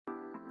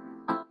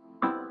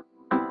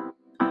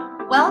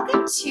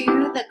Welcome to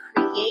the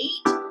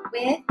Create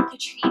with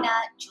Katrina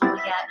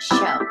Julia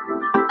show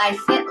by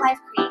Fit Life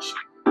Creation,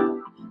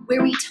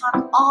 where we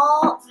talk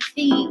all the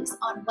things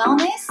on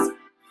wellness,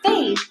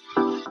 faith,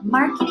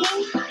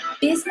 marketing,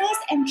 business,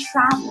 and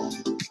travel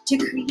to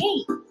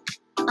create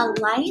a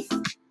life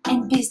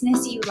and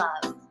business you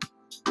love.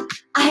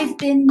 I've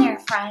been there,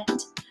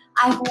 friend.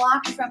 I've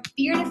walked from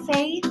fear to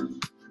faith,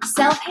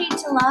 self-hate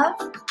to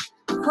love,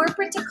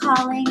 corporate to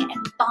calling,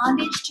 and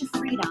bondage to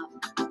freedom,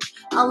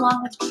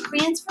 along with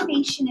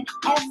transformation in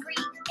every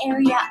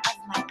area of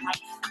my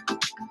life.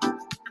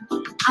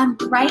 I'm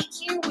right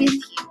here with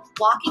you,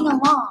 walking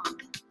along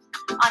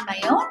on my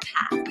own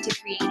path to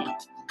creating.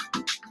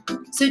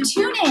 So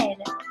tune in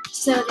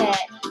so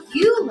that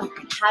you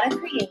learn how to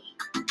create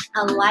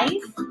a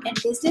life and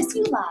business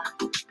you love,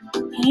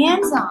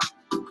 hands-on.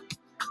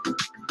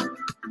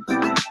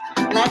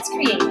 Let's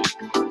create it.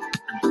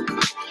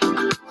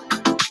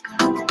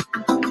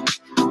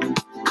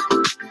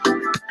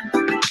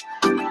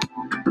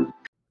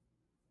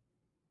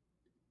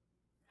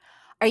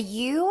 Are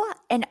you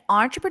an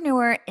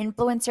entrepreneur,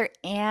 influencer,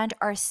 and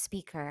our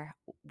speaker?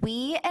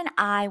 We and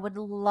I would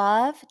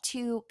love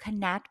to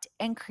connect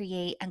and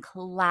create and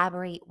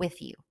collaborate with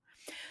you.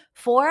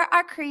 For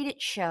our Create It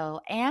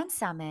show and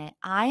summit,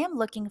 I am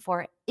looking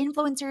for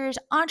influencers,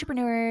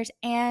 entrepreneurs,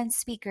 and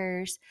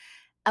speakers,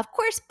 of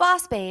course,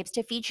 boss babes,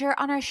 to feature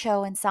on our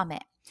show and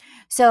summit.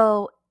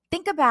 So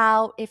think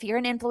about if you're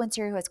an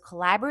influencer who has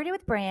collaborated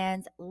with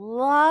brands,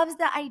 loves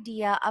the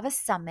idea of a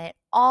summit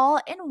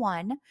all in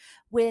one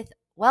with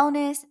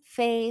wellness,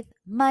 faith,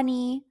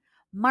 money,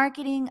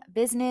 marketing,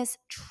 business,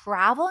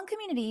 travel, and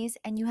communities,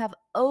 and you have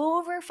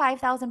over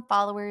 5,000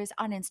 followers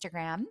on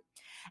Instagram,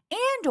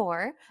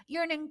 and/or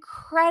you're an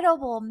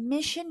incredible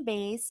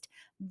mission-based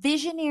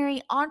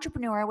visionary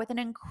entrepreneur with an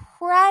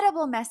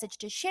incredible message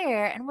to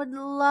share and would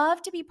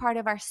love to be part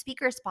of our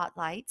speaker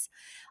spotlights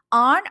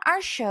on our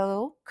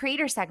show,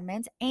 creator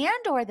segments,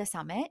 and/or the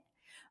summit,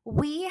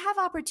 we have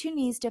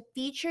opportunities to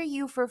feature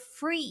you for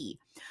free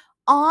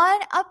on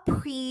a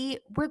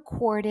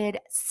pre-recorded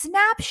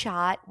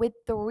snapshot with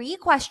 3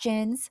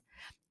 questions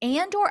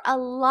and/or a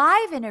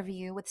live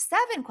interview with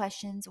 7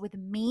 questions with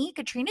me,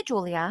 Katrina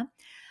Julia,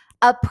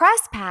 a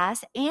press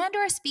pass,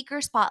 and/or speaker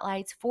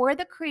spotlights for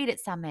the Create It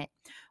Summit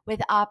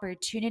with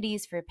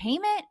opportunities for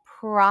payment,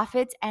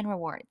 profits, and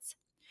rewards.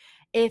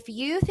 If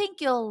you think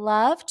you'll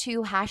love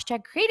to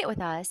hashtag Create It with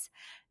us,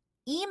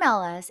 email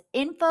us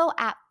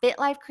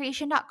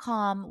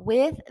info@fitlifecreation.com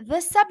with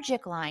the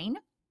subject line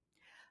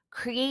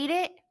Create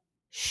It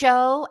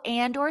Show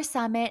and/or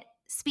Summit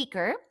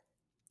Speaker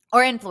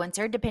or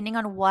influencer, depending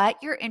on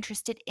what you're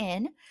interested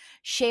in.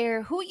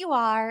 Share who you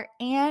are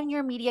and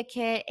your media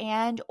kit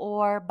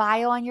and/or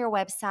bio on your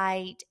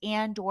website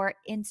and/or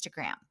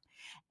Instagram.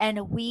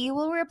 And we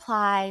will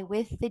reply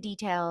with the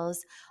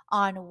details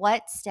on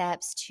what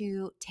steps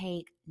to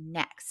take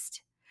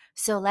next.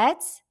 So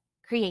let's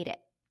create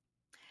it.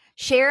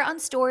 Share on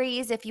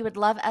stories if you would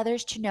love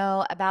others to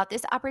know about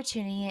this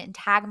opportunity and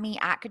tag me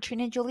at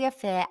Katrina Julia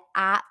Fit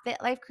at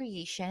Fit Life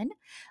Creation.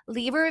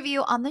 Leave a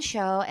review on the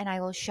show and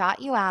I will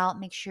shout you out.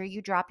 Make sure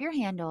you drop your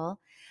handle.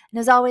 And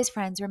as always,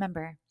 friends,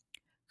 remember,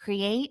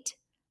 create,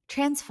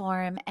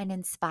 transform, and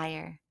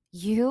inspire.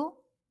 You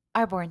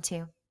are born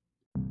to.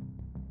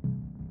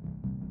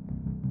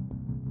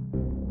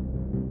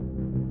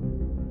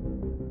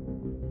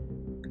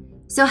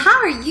 So how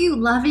are you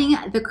loving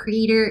the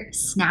creator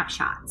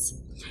snapshots?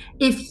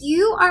 If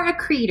you are a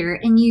creator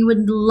and you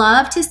would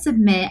love to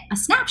submit a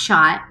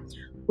snapshot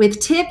with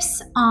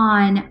tips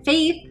on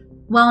faith,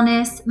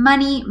 wellness,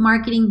 money,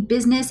 marketing,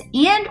 business,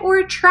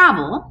 and/or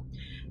travel,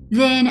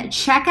 then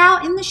check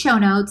out in the show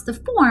notes the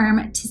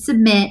form to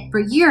submit for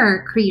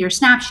your creator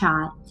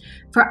snapshot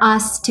for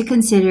us to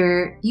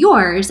consider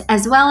yours,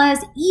 as well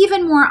as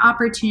even more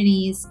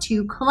opportunities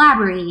to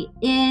collaborate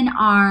in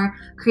our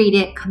Create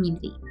It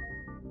community.